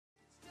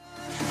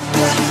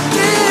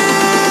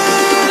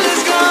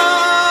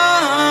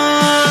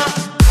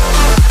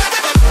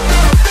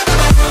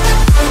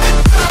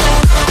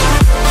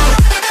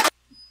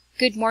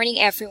Good morning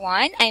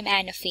everyone, I'm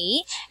Anna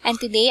Faye, and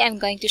today I'm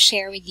going to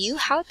share with you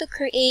how to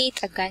create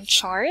a Gantt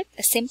chart,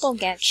 a simple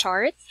Gantt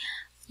chart,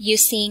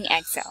 using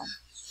Excel.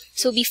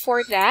 So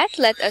before that,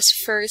 let us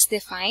first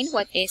define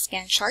what is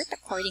Gantt chart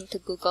according to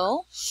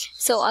Google.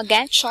 So a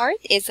Gantt chart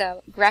is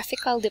a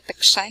graphical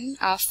depiction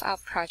of a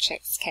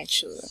project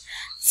schedule.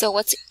 So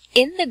what's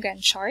in the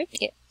Gantt chart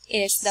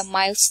is the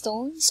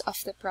milestones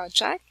of the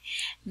project,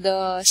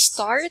 the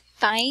start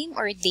time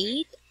or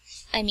date,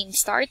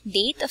 start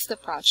date of the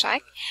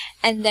project,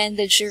 and then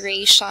the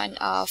duration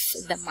of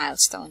the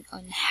milestone,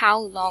 on how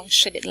long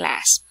should it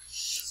last.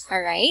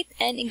 Alright,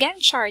 and Gantt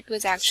chart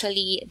was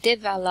actually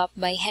developed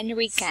by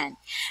Henry Gantt,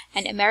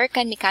 an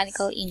American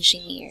mechanical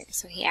engineer.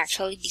 So he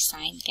actually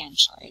designed Gantt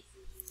chart.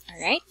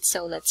 Alright,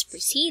 so let's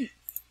proceed.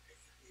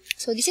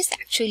 So this is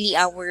actually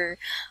our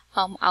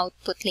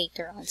output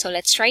later on. So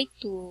let's try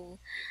to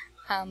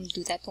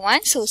do that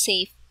one. So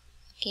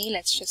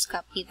let's just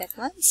copy that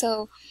one.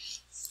 So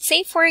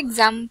say for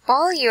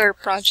example, your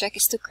project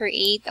is to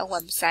create a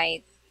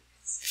website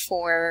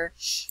for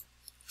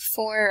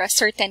a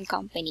certain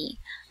company.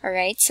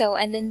 Alright, so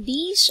and then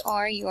these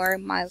are your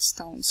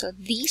milestones. So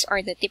these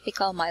are the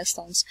typical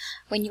milestones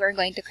when you are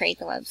going to create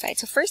a website.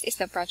 So first is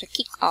the project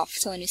kickoff.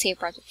 So when you say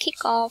project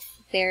kickoff,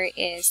 there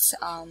is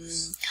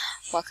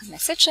welcome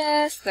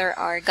messages, there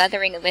are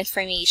gathering of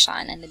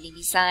information and the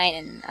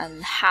design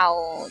and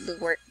how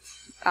the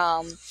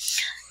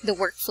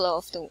workflow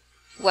of the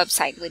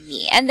website would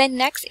be. And then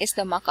next is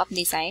the mock-up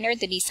design or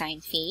the design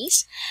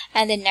phase.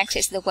 And then next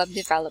is the web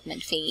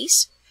development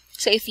phase.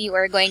 So if you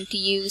are going to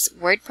use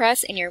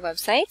WordPress in your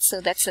website, so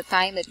that's the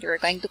time that you're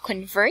going to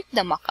convert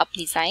the mock-up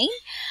design,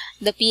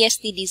 the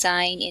PSD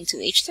design into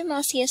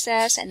HTML,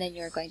 CSS, and then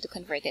you're going to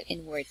convert it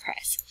in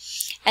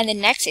WordPress. And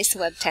then next is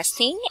web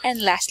testing,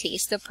 and lastly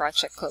is the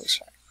project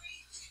closure.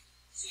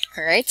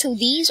 Alright, so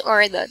these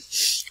are the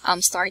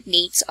start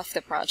dates of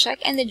the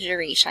project and the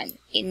duration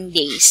in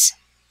days.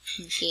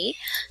 Okay,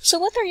 so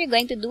what are you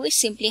going to do is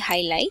simply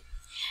highlight,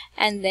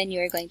 and then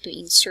you're going to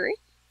insert,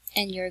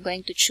 and you're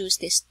going to choose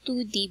this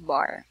 2D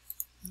bar.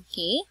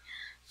 Okay,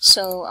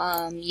 so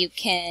you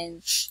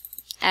can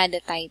add a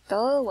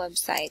title,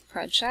 website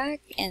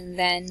project, and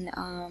then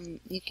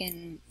you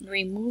can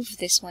remove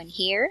this one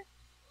here.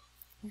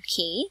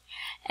 Okay,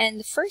 and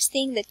the first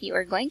thing that you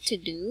are going to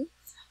do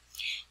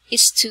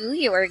is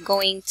you are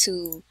going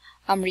to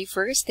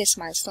reverse this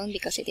milestone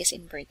because it is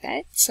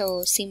inverted.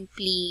 So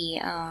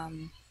simply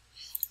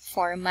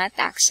format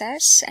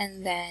access,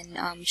 and then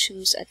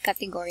choose a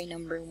category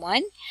number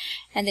 1,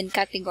 and then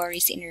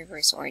categories in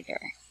reverse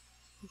order.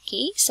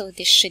 Okay, so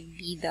this should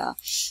be the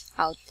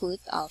output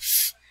of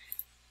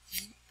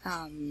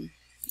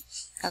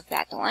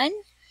that one.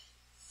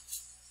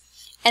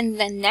 And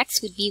then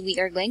next would be, we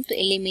are going to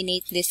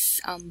eliminate this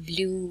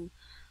blue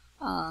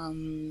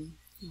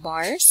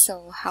bar.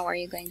 So how are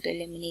you going to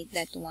eliminate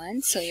that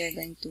one? So you're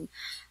going to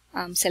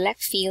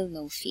select field,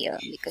 no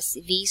field, because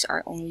these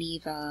are only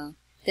the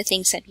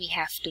things that we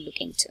have to look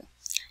into.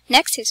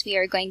 Next is we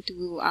are going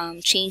to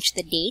change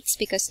the dates,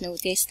 because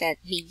notice that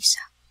these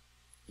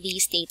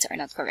dates are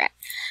not correct.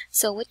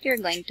 So what you're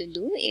going to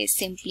do is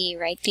simply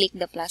right click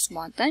the plus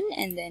button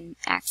and then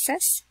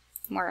access,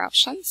 more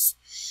options.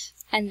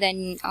 And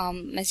then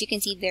as you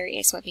can see, there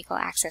is what we call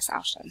access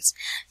options.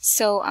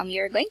 So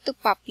you're going to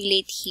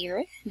populate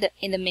here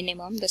in the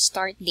minimum the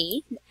start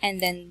date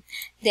and then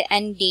the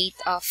end date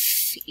of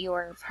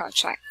your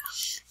project.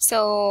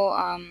 So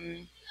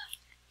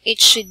it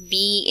should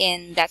be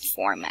in that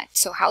format.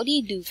 So how do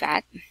you do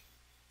that?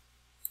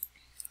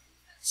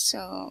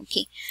 So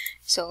okay,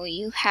 so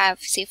you have,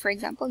 say for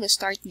example, the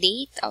start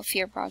date of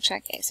your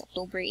project is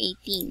October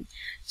 18.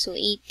 So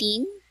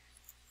 18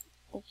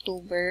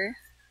 October,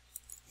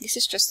 this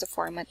is just the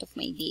format of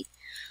my date.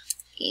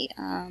 Okay,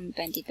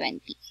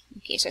 2020.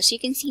 Okay, so as you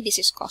can see, this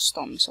is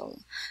custom. So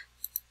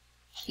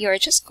you're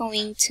just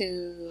going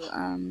to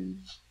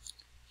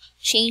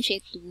change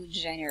it to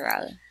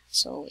general.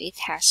 So it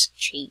has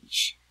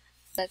changed.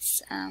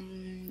 Let's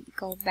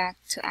go back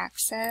to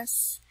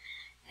access,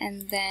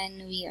 and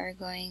then we are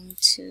going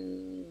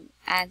to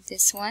add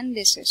this one.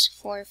 This is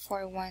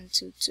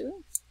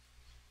 44122.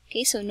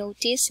 Okay, so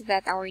notice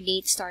that our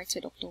date starts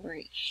with October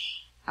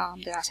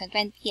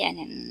 2020, and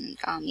then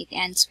it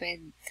ends with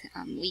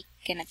we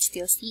cannot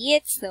still see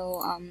it.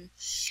 So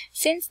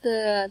since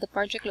the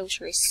project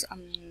closure is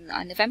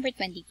on November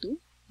 22,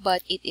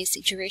 but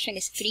duration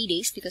is 3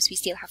 days, because we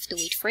still have to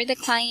wait for the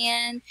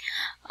client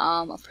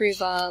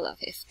approval of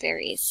if there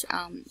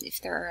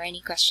are any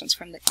questions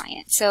from the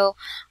client. So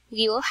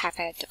we will have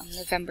it on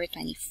November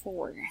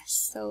 24.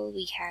 So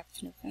we have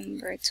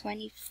November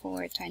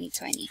 24,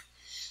 2020.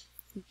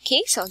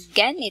 Okay, so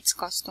again, it's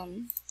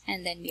custom,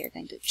 and then we are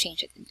going to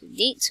change it into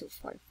date. So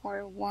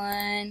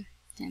 441.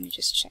 Let me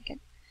just check it.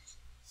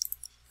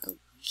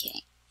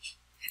 Okay.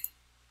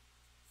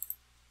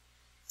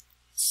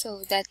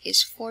 So that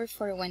is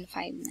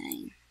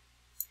 44159.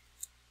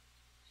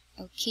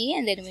 Okay,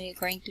 and then we're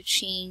going to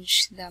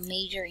change the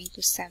major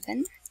into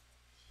 7.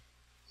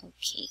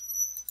 Okay.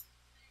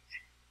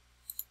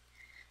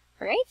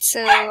 Alright,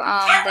 so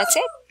that's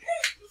it.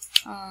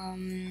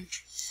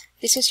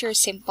 This is your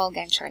simple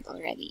Gantt chart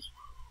already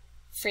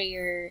for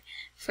your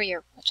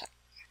project.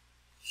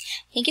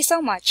 Thank you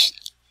so much.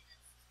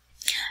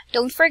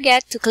 Don't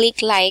forget to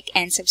click like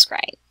and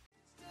subscribe.